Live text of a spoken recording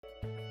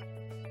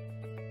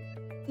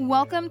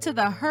Welcome to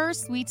the Her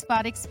Sweet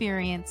Spot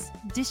Experience,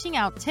 dishing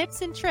out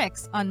tips and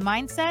tricks on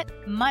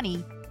mindset,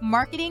 money,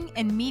 marketing,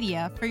 and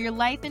media for your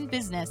life and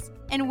business,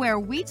 and where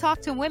we talk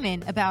to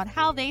women about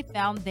how they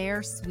found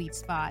their sweet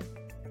spot.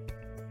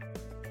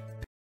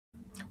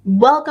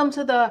 Welcome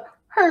to the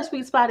Her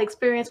Sweet Spot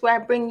Experience, where I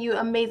bring you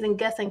amazing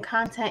guests and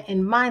content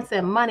in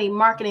mindset, money,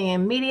 marketing,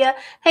 and media.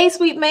 Hey,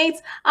 sweet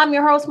mates, I'm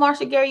your host,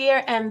 Marsha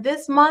Guerriere, and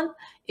this month,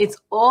 it's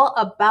all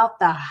about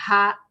the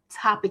hot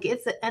topic.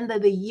 It's the end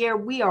of the year.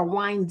 We are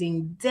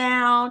winding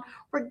down.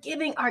 We're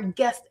giving our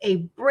guests a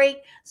break.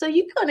 So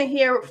you're going to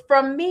hear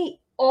from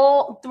me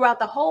all throughout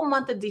the whole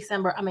month of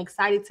December. I'm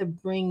excited to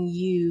bring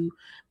you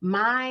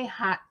my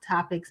hot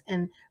topics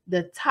and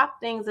the top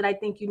things that I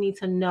think you need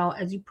to know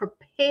as you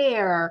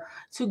prepare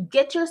to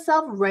get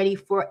yourself ready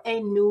for a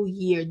new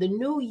year. The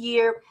new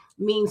year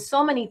means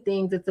so many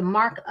things. It's a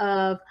mark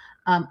of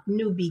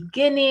new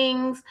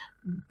beginnings,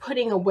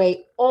 putting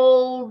away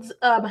old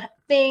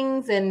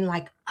things, and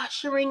like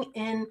ushering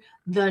in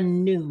the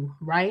new,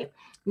 right?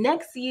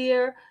 Next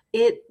year,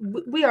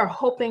 we are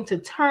hoping to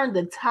turn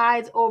the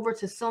tides over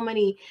to so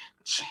many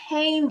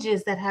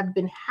changes that have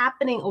been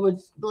happening over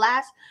the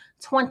last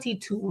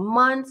 22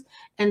 months.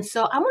 And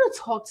so I want to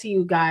talk to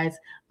you guys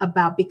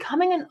about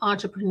becoming an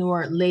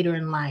entrepreneur later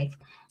in life.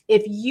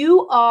 If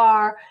you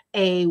are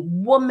a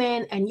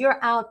woman and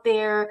you're out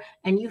there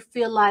and you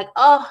feel like,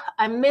 oh,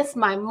 I missed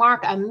my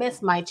mark, I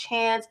missed my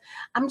chance,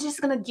 I'm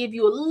just going to give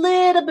you a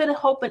little bit of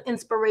hope and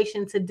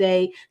inspiration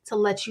today to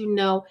let you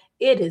know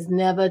it is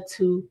never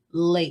too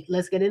late.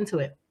 Let's get into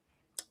it.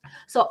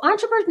 So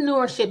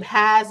entrepreneurship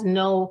has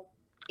no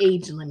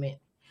age limit.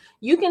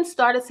 You can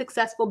start a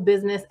successful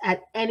business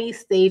at any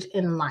stage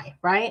in life,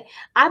 right?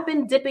 I've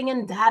been dipping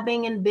and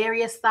dabbing in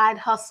various side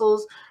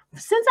hustles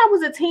since I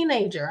was a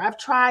teenager. I've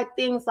tried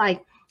things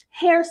like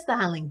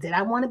hairstyling. Did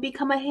I want to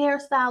become a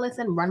hairstylist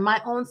and run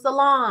my own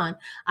salon?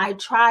 I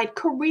tried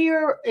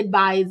career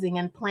advising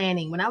and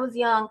planning. When I was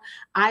young,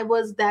 I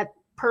was that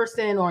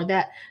person or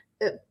that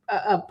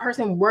a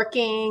person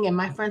working, and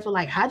my friends were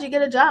like, how'd you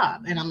get a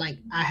job? And I'm like,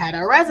 I had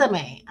a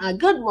resume, a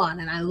good one,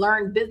 and I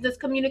learned business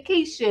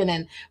communication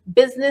and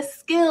business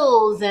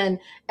skills and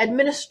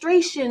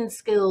administration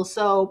skills.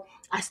 So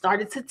I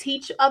started to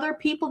teach other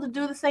people to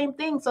do the same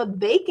thing so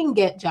they can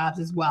get jobs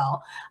as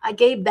well. I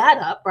gave that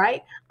up,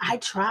 right? I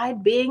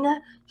tried being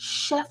a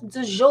chef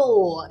du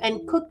jour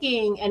and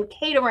cooking and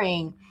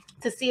catering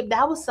to see if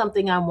that was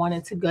something I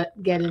wanted to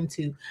get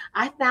into.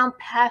 I found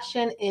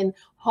passion in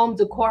home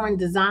decor and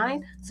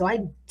design, so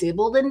I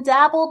dibbled and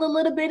dabbled a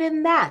little bit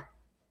in that.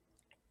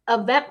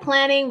 Event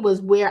planning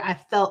was where I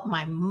felt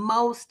my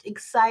most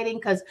exciting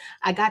because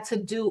I got to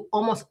do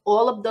almost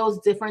all of those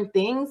different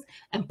things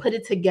and put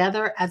it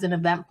together as an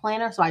event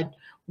planner. So I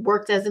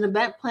worked as an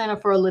event planner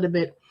for a little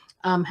bit,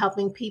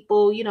 helping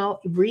people,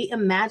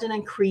 reimagine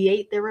and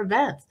create their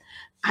events.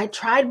 I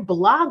tried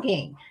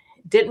blogging.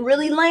 Didn't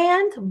really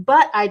land,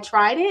 but I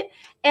tried it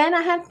and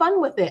I had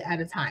fun with it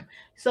at a time.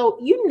 So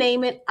you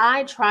name it,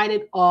 I tried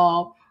it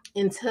all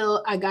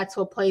until I got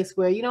to a place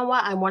where, you know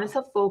what, I wanted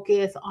to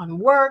focus on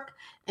work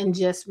and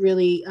just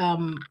really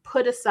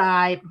put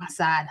aside my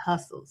side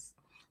hustles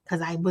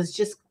because I was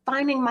just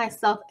finding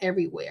myself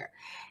everywhere.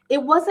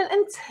 It wasn't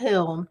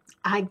until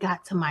I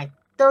got to my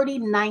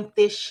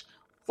 39th-ish,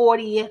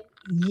 40th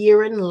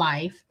year in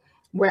life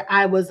where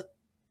I was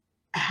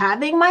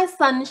having my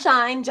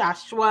sunshine,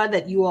 Joshua,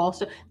 that you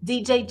also,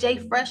 DJ J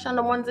Fresh on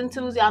the ones and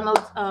twos. Y'all know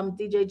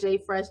DJ J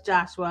Fresh,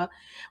 Joshua.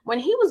 When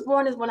he was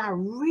born is when I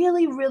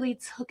really, really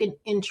took an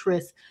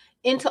interest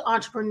into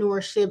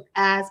entrepreneurship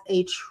as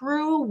a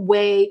true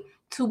way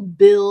to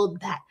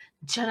build that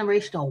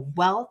generational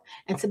wealth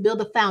and to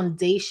build a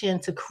foundation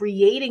to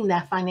creating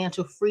that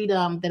financial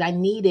freedom that I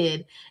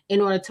needed in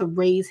order to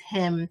raise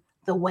him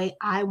the way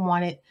I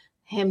wanted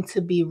him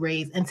to be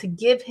raised and to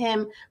give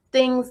him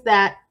things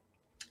that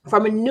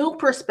from a new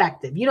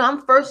perspective.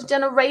 I'm first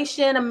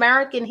generation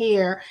American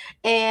here.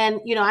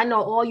 And, I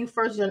know all you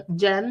first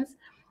gens,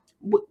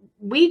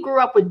 we grew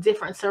up with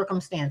different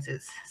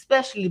circumstances,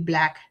 especially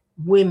Black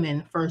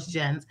women, first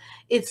gens.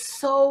 It's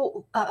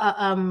so,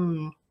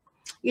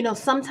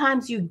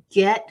 sometimes you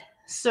get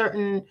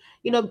certain,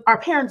 our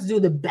parents do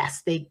the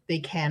best they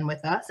can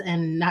with us,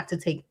 and not to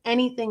take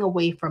anything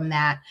away from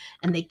that.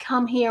 And they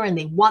come here and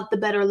they want the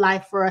better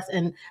life for us.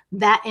 And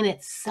that in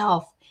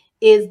itself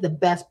is the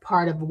best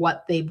part of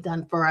what they've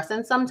done for us.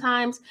 And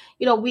sometimes,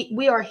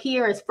 we are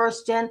here as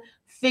first gen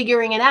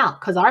figuring it out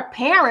because our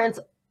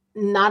parents,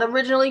 not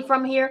originally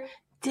from here,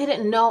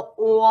 didn't know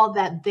all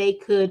that they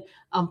could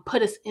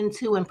put us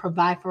into and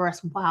provide for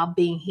us while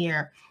being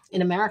here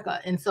in America.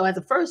 And so as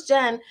a first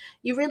gen,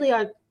 you really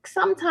are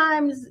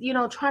sometimes,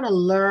 trying to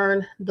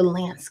learn the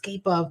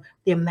landscape of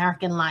the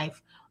American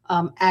life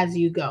as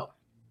you go.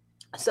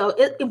 So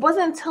it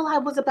wasn't until I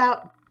was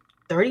about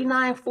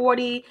 39,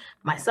 40,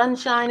 my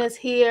sunshine is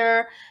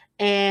here.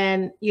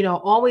 And,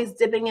 always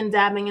dipping and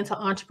dabbing into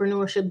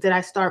entrepreneurship, did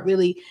I start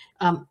really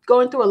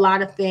going through a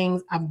lot of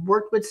things. I've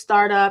worked with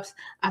startups.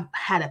 I've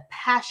had a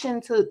passion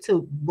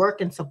to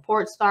work and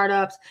support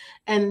startups.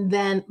 And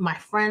then my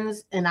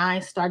friends and I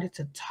started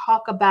to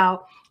talk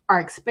about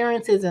our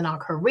experiences in our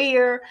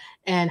career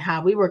and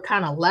how we were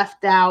kind of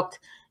left out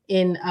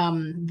in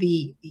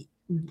the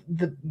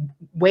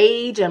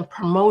wage and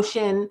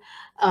promotion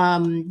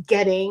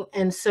getting.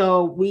 And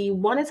so we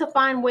wanted to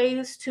find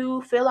ways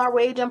to fill our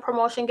wage and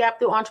promotion gap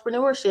through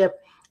entrepreneurship.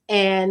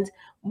 And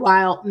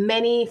while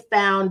many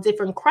found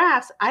different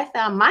crafts, I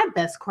found my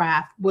best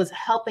craft was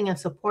helping and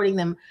supporting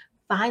them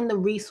find the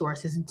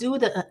resources, do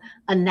the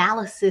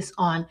analysis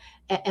on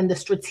and the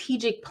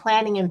strategic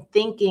planning and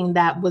thinking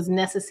that was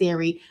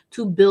necessary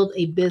to build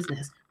a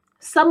business.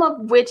 Some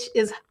of which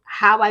is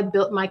how I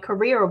built my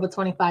career over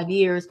 25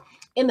 years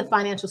in the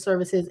financial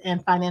services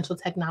and financial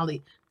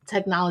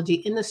technology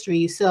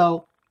industry.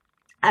 So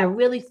I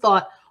really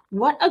thought,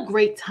 what a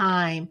great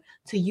time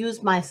to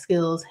use my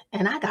skills.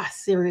 And I got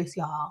serious,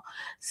 y'all.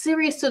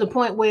 Serious to the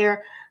point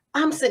where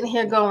I'm sitting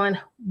here going,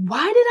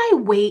 why did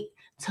I wait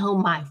till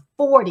my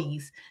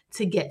 40s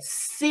to get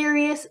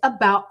serious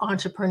about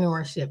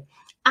entrepreneurship?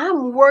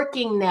 I'm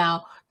working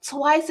now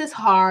twice as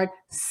hard,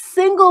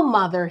 single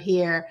mother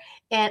here.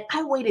 And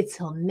I waited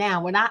till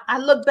now. When I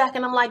look back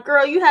and I'm like,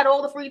 girl, you had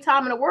all the free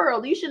time in the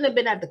world. You shouldn't have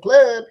been at the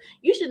club.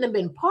 You shouldn't have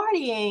been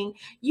partying.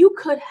 You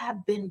could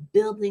have been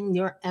building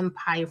your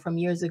empire from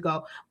years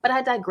ago. But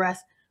I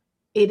digress.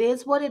 It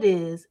is what it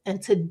is.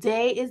 And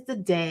today is the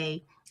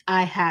day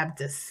I have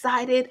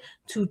decided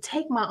to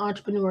take my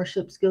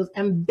entrepreneurship skills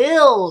and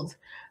build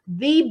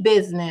the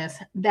business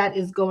that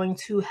is going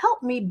to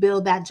help me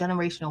build that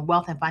generational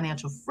wealth and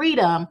financial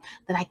freedom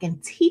that I can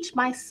teach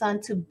my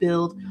son to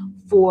build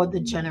for the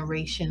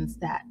generations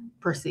that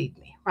precede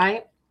me,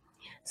 right?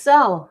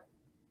 So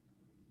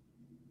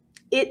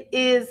it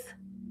is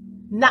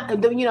not,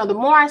 the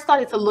more I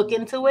started to look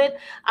into it,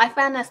 I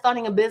found that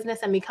starting a business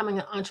and becoming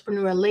an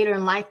entrepreneur later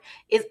in life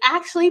is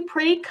actually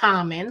pretty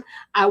common.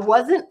 I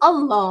wasn't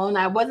alone.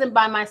 I wasn't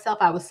by myself.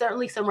 I was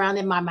certainly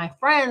surrounded by my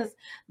friends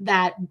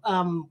that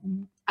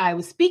I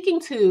was speaking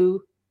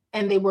to,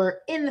 and they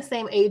were in the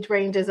same age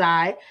range as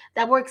I,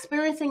 that were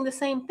experiencing the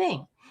same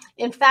thing.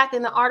 In fact,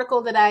 in the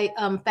article that I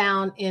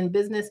found in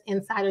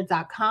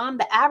businessinsider.com,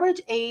 the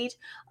average age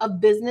of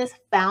business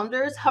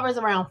founders hovers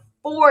around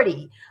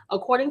 40,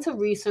 according to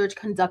research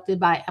conducted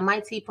by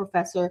MIT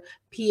professor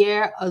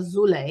Pierre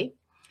Azoulay,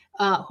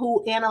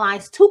 who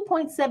analyzed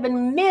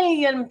 2.7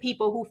 million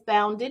people who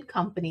founded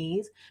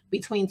companies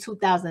between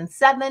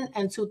 2007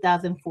 and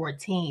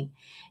 2014.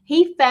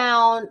 He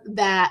found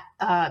that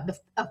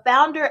a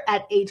founder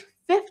at age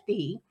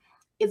 50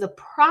 is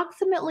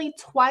approximately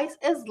twice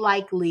as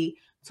likely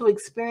to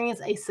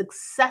experience a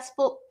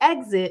successful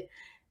exit,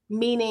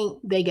 meaning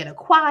they get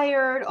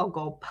acquired or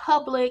go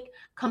public,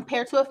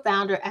 compared to a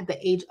founder at the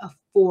age of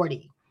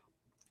 40.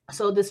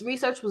 So this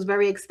research was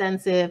very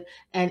extensive,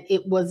 and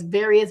it was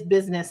various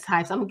business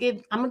types. I'm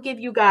gonna give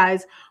you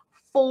guys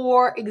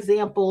 4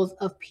 examples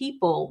of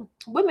people,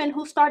 women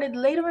who started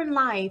later in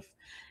life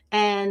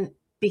and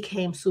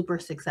became super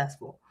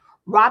successful.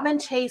 Robin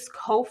Chase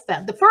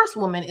co-founded, the first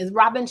woman is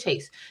Robin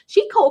Chase.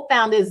 She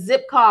co-founded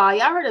Zipcar.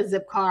 Y'all heard of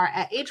Zipcar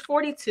at age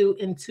 42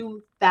 in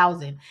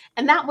 2000.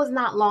 And that was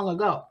not long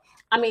ago.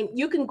 I mean,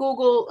 you can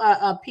Google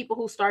people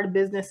who started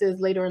businesses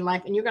later in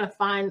life, and you're going to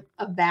find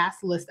a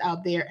vast list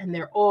out there. And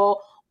they're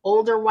all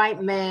older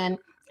white men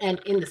and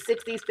in the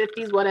 60s,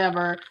 50s,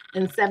 whatever,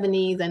 and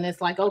 70s. And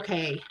it's like,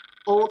 okay,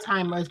 old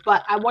timers.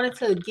 But I wanted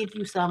to give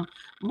you some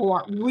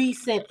more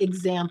recent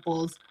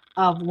examples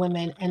of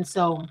women. And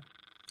so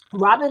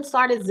Robin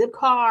started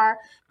Zipcar,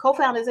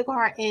 co-founded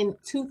Zipcar in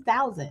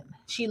 2000.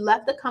 She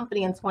left the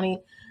company in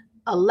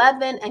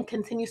 2011 and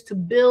continues to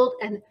build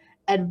and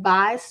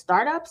advise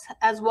startups,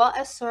 as well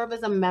as serve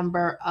as a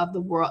member of the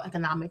World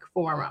Economic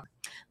Forum.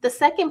 The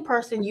second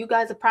person, you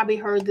guys have probably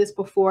heard this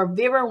before,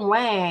 Vera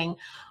Wang,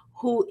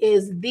 who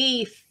is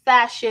the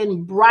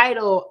fashion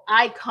bridal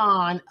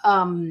icon,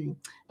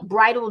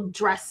 bridal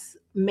dress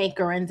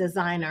maker and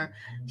designer.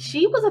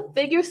 She was a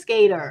figure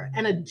skater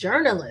and a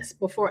journalist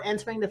before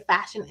entering the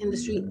fashion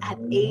industry at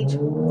age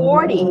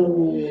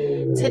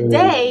 40.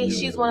 Today,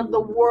 she's one of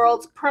the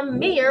world's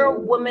premier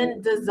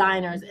women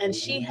designers, and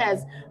she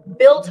has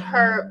built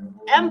her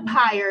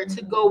empire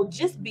to go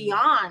just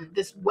beyond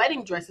this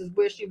wedding dresses,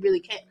 where she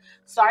really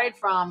started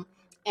from,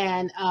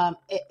 and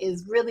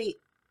is really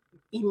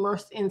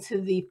immersed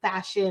into the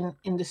fashion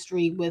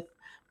industry with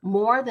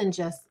more than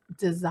just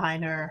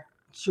designer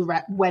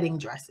wedding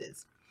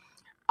dresses.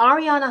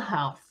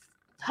 Arianna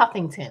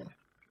Huffington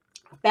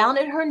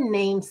founded her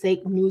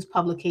namesake news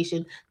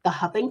publication, The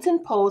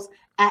Huffington Post,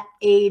 at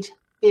age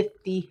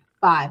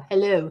 55.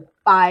 Hello,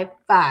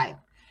 55.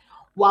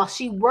 While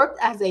she worked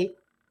as a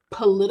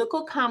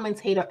political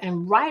commentator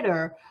and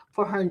writer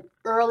for her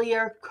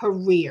earlier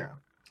career.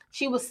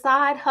 She was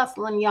side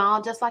hustling,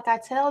 y'all. Just like I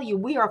tell you,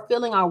 we are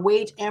filling our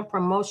wage and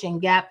promotion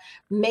gap,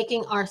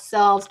 making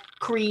ourselves,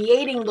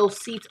 creating those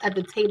seats at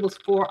the tables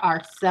for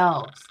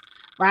ourselves,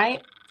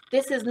 right?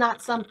 This is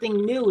not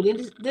something new.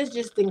 This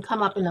just didn't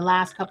come up in the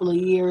last couple of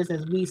years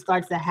as we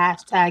start to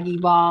hashtag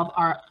evolve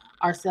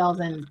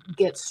ourselves and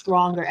get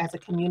stronger as a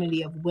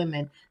community of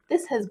women.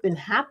 This has been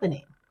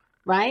happening,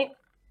 right?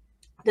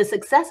 The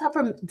success of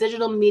her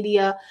digital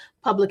media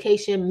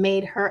publication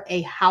made her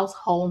a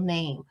household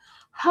name.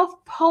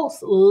 HuffPost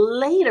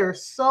later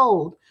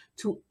sold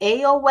to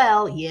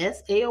AOL,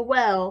 yes,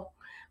 AOL,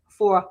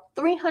 for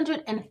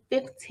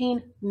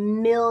 $315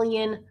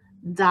 million.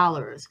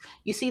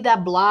 You see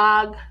that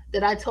blog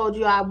that I told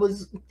you I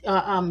was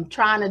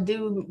trying to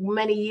do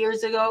many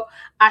years ago?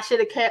 I should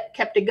have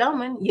kept it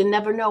going. You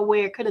never know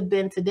where it could have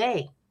been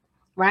today,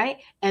 right?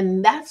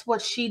 And that's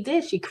what she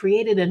did. She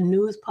created a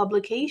news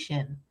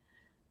publication,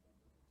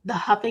 the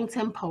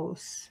Huffington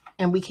Post.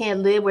 And we can't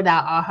live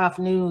without our Huff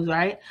News,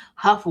 right?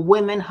 Huff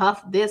Women,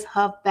 Huff this,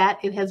 Huff that.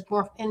 It has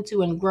morphed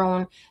into and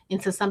grown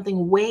into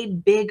something way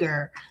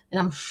bigger than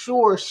I'm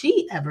sure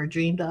she ever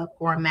dreamed of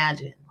or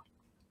imagined.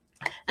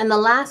 And the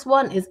last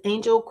one is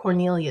Angel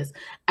Cornelius.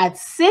 At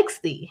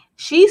 60,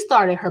 she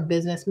started her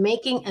business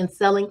making and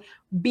selling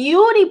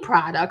beauty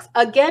products,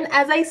 again,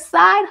 as a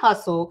side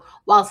hustle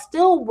while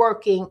still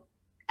working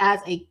as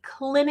a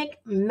clinic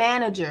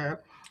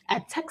manager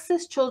at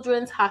Texas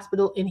Children's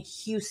Hospital in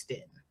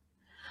Houston.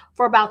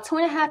 For about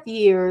 2.5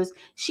 years,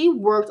 she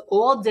worked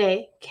all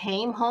day,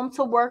 came home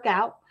to work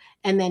out,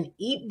 and then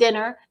eat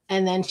dinner,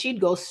 and then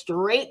she'd go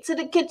straight to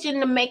the kitchen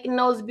to making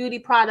those beauty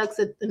products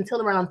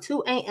until around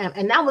 2 a.m.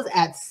 And that was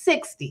at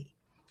 60,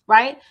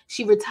 right?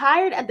 She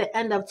retired at the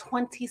end of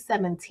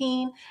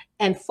 2017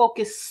 and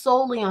focused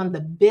solely on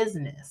the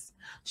business.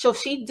 So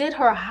she did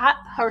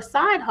her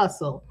side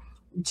hustle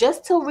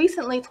just till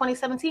recently,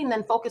 2017,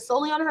 then focused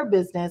solely on her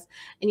business.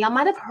 And y'all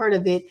might have heard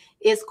of it.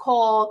 It's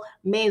called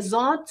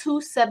Maison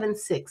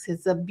 276.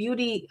 It's a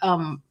beauty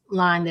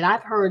line that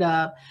I've heard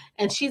of,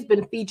 and she's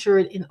been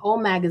featured in O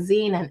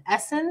Magazine and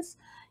Essence.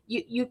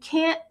 You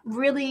can't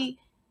really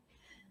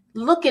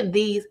look at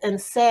these and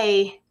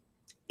say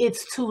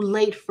it's too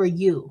late for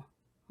you,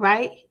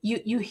 right?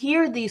 You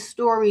hear these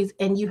stories,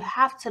 and you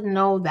have to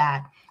know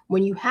that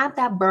when you have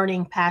that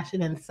burning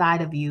passion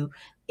inside of you,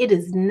 it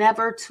is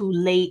never too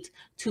late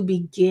to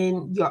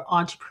begin your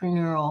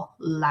entrepreneurial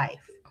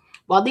life.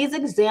 While these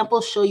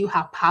examples show you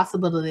how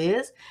possible it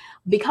is,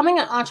 becoming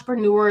an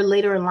entrepreneur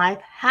later in life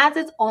has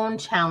its own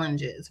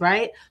challenges,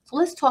 right? So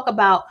let's talk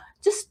about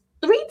just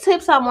 3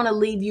 tips I want to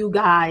leave you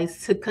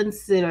guys to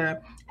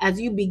consider as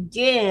you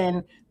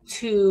begin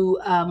to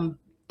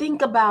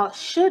think about,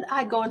 should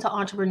I go into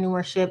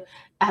entrepreneurship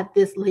at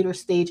this later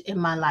stage in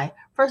my life?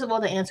 First of all,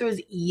 the answer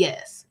is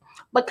yes.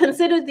 But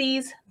consider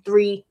these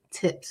 3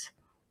 tips.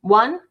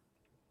 1,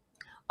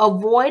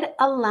 avoid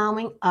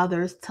allowing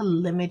others to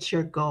limit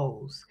your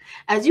goals.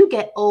 As you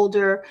get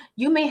older,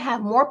 you may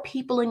have more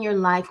people in your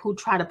life who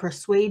try to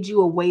persuade you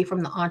away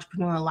from the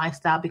entrepreneurial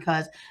lifestyle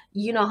because,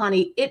 you know,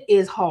 honey, it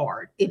is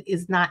hard. It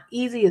is not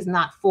easy. It's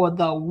not for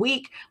the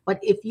weak.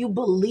 But if you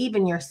believe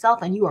in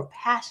yourself and you are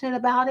passionate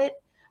about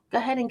it, go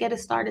ahead and get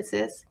it started,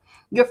 sis.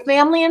 Your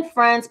family and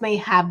friends may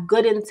have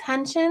good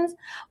intentions,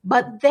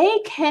 but they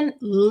can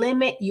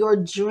limit your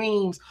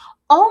dreams.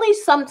 Only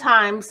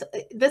sometimes.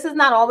 This is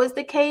not always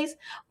the case,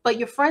 but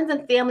your friends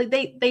and family,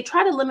 they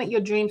try to limit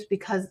your dreams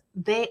because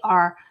they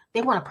want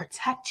to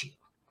protect you.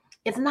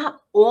 It's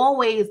not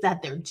always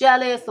that they're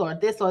jealous or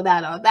this or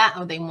that,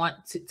 or they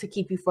want to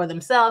keep you for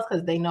themselves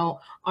because they know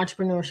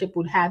entrepreneurship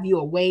would have you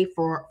away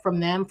from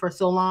them for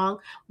so long.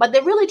 But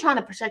they're really trying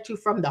to protect you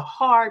from the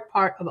hard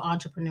part of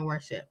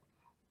entrepreneurship,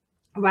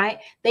 right?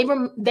 They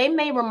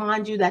may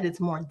remind you that it's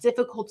more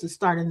difficult to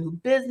start a new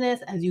business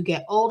as you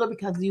get older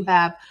because you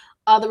have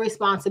other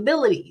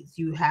responsibilities.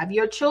 You have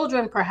your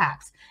children,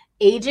 perhaps,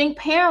 aging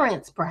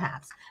parents,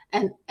 perhaps,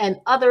 and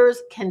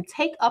others can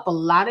take up a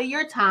lot of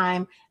your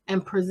time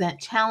and present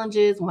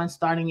challenges when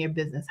starting your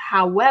business.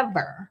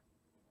 However,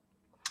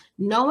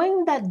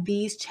 knowing that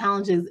these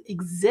challenges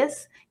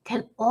exist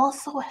can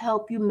also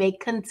help you make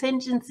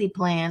contingency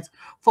plans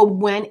for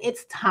when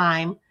it's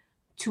time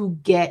to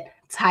get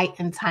tight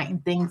and tighten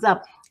things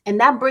up. And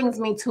that brings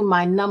me to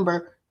my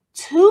number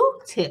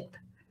 2 tip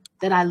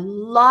that I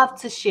love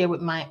to share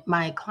with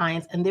my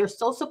clients. And they're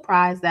so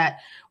surprised that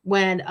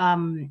when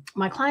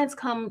my clients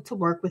come to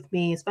work with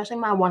me, especially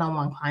my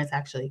one-on-one clients,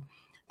 actually,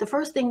 the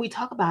first thing we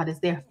talk about is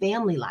their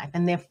family life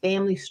and their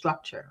family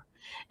structure.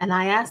 And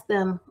I ask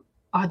them,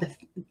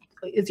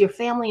 is your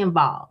family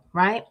involved,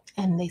 right?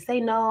 And they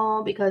say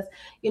no, because,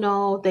 you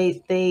know,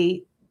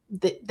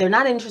 they're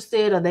not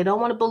interested, or they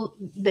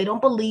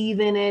don't believe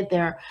in it.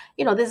 They're,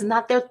 you know, this is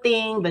not their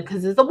thing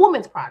because it's a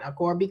woman's product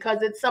or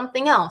because it's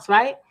something else,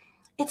 right?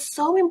 It's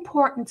so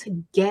important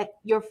to get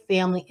your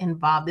family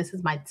involved. This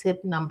is my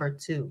tip number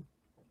 2.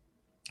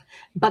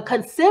 But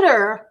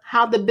consider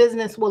how the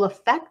business will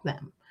affect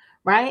them,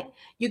 right?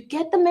 You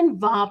get them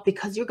involved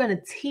because you're going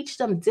to teach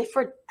them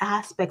different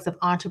aspects of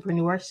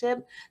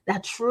entrepreneurship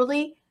that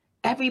truly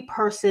every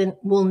person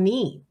will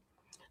need.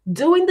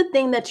 Doing the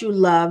thing that you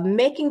love,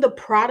 making the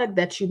product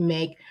that you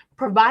make,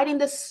 providing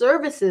the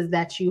services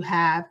that you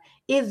have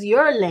is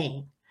your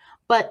lane.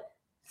 But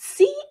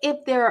See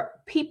if there are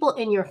people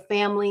in your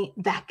family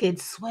that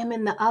could swim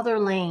in the other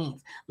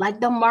lanes,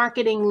 like the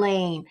marketing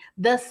lane,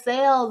 the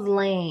sales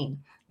lane,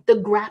 the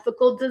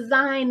graphical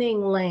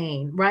designing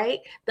lane, right?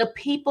 The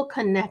people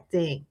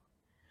connecting.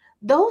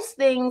 Those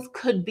things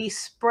could be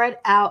spread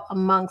out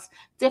amongst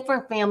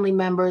different family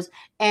members.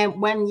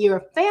 And when your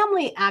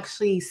family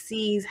actually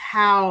sees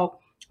how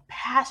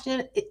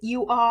passionate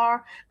you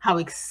are, how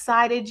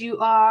excited you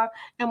are,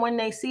 and when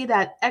they see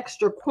that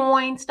extra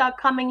coin start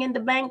coming in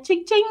the bank,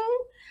 ching ching,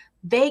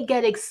 they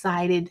get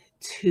excited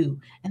too.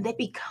 And they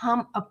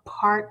become a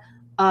part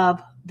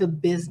of the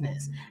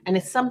business. And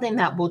it's something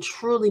that will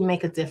truly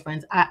make a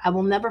difference. I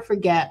will never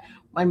forget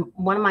when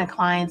one of my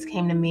clients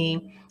came to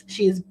me.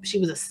 She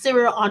was a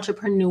serial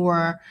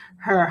entrepreneur.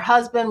 Her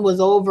husband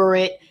was over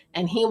it,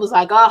 and he was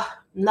like, "Oh,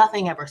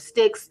 nothing ever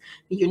sticks.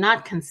 You're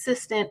not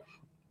consistent."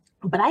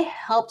 But I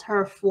helped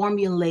her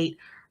formulate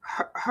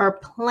her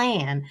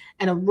plan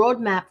and a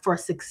roadmap for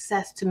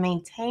success to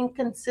maintain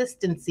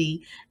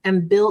consistency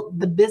and build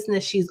the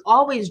business she's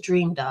always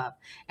dreamed of.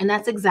 And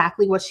that's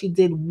exactly what she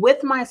did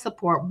with my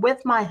support,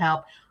 with my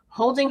help,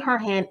 holding her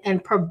hand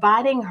and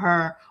providing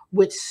her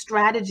with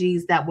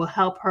strategies that will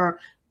help her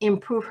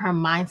improve her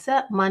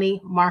mindset,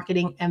 money,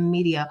 marketing, and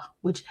media,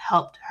 which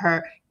helped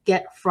her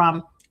get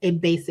from a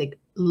basic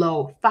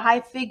low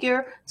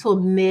 5-figure to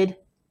a mid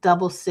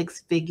double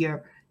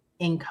 6-figure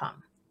income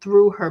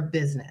through her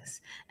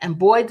business. And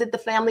boy, did the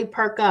family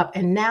perk up.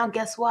 And now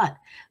guess what?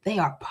 They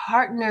are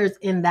partners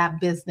in that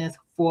business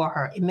for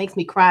her. It makes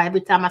me cry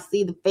every time I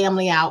see the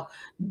family out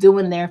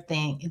doing their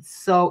thing.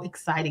 It's so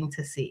exciting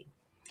to see.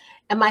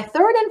 And my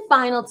third and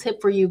final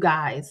tip for you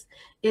guys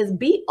is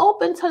be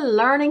open to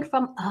learning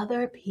from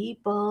other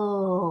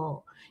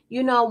people.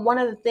 You know, one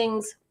of the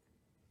things,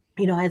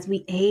 as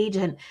we age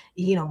and,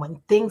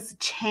 when things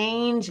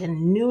change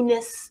and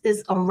newness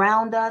is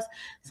around us,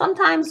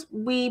 sometimes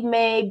we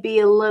may be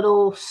a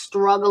little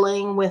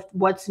struggling with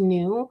what's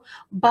new,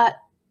 but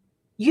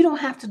you don't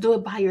have to do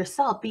it by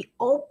yourself. Be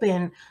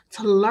open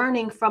to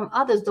learning from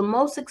others. The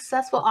most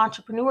successful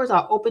entrepreneurs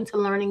are open to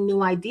learning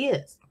new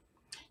ideas.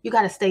 You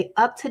got to stay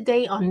up to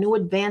date on new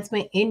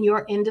advancement in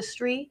your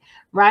industry,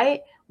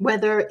 right?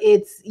 Whether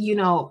it's,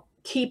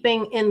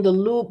 keeping in the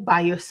loop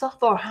by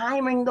yourself or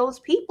hiring those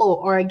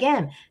people, or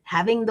again,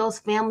 having those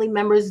family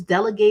members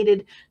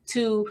delegated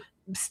to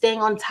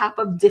staying on top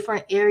of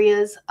different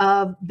areas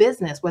of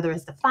business, whether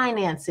it's the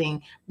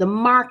financing, the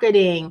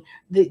marketing,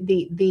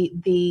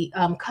 the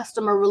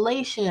customer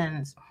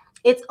relations.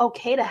 It's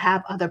okay to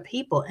have other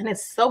people. And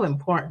it's so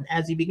important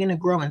as you begin to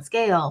grow and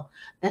scale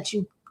that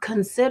you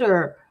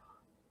consider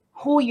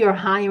who you're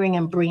hiring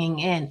and bringing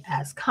in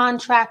as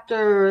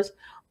contractors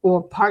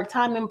or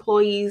part-time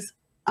employees,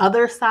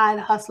 other side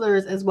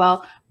hustlers as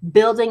well,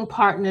 building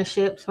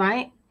partnerships,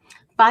 right?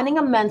 Finding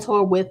a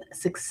mentor with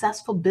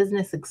successful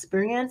business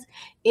experience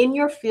in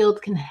your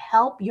field can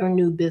help your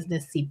new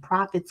business see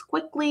profits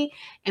quickly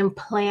and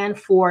plan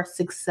for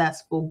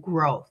successful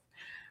growth.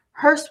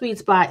 Her Sweet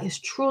Spot is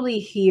truly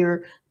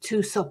here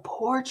to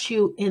support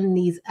you in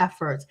these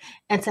efforts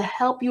and to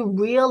help you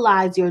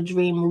realize your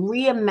dream,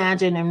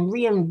 reimagine and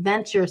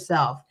reinvent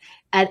yourself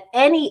at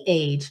any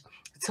age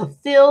to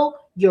fill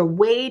your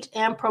wage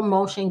and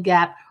promotion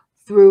gap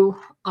through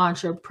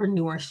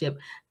entrepreneurship.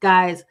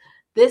 Guys,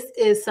 this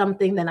is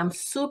something that I'm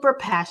super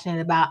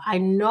passionate about. I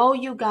know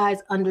you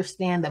guys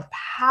understand the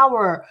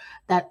power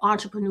that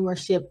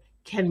entrepreneurship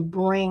can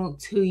bring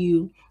to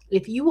you.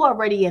 If you are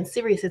ready and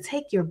serious to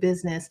take your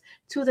business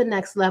to the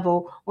next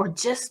level or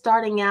just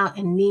starting out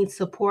and need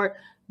support,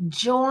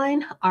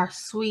 join our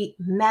Sweet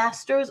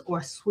Masters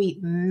or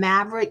Sweet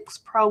Mavericks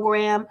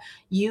program.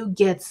 You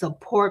get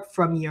support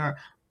from your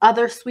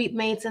other sweet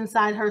mates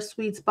inside Her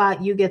Sweet Spot.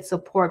 You get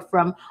support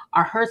from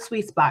our Her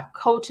Sweet Spot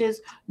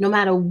coaches. No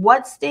matter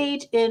what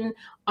stage in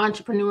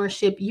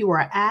entrepreneurship you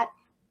are at,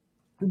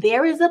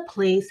 there is a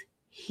place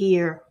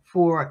here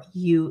for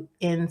you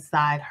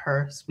inside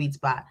Her Sweet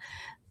Spot.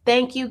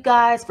 Thank you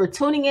guys for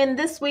tuning in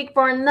this week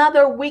for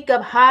another week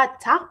of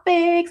Hot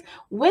Topics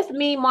with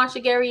me,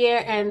 Marsha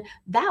Guerriere. And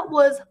that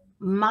was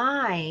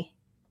my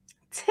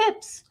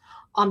tips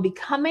on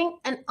becoming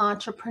an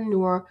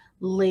entrepreneur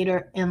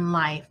later in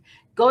life.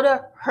 Go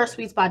to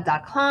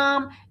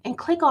hersweetspot.com and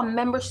click on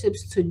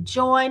memberships to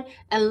join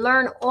and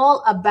learn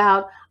all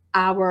about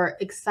our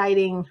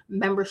exciting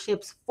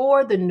memberships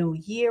for the new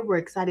year. We're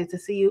excited to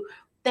see you.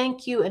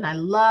 Thank you. And I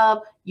love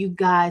you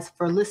guys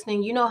for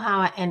listening. You know how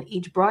I end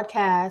each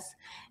broadcast.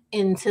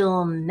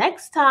 Until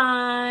next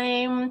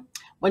time,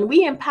 when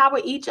we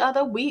empower each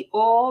other, we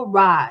all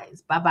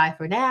rise. Bye-bye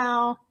for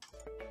now.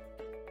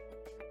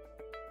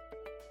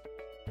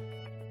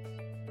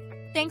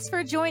 Thanks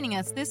for joining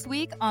us this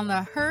week on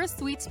the Her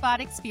Sweet Spot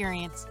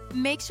Experience.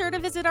 Make sure to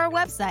visit our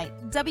website,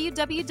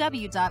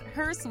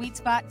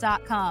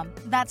 www.hersweetspot.com.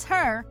 That's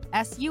her,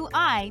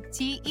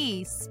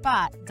 SUITE,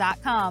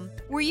 spot.com,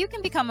 where you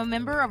can become a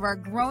member of our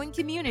growing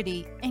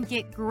community and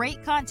get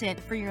great content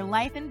for your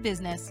life and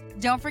business.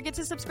 Don't forget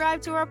to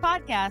subscribe to our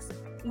podcast.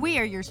 We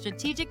are your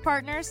strategic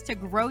partners to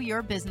grow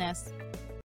your business.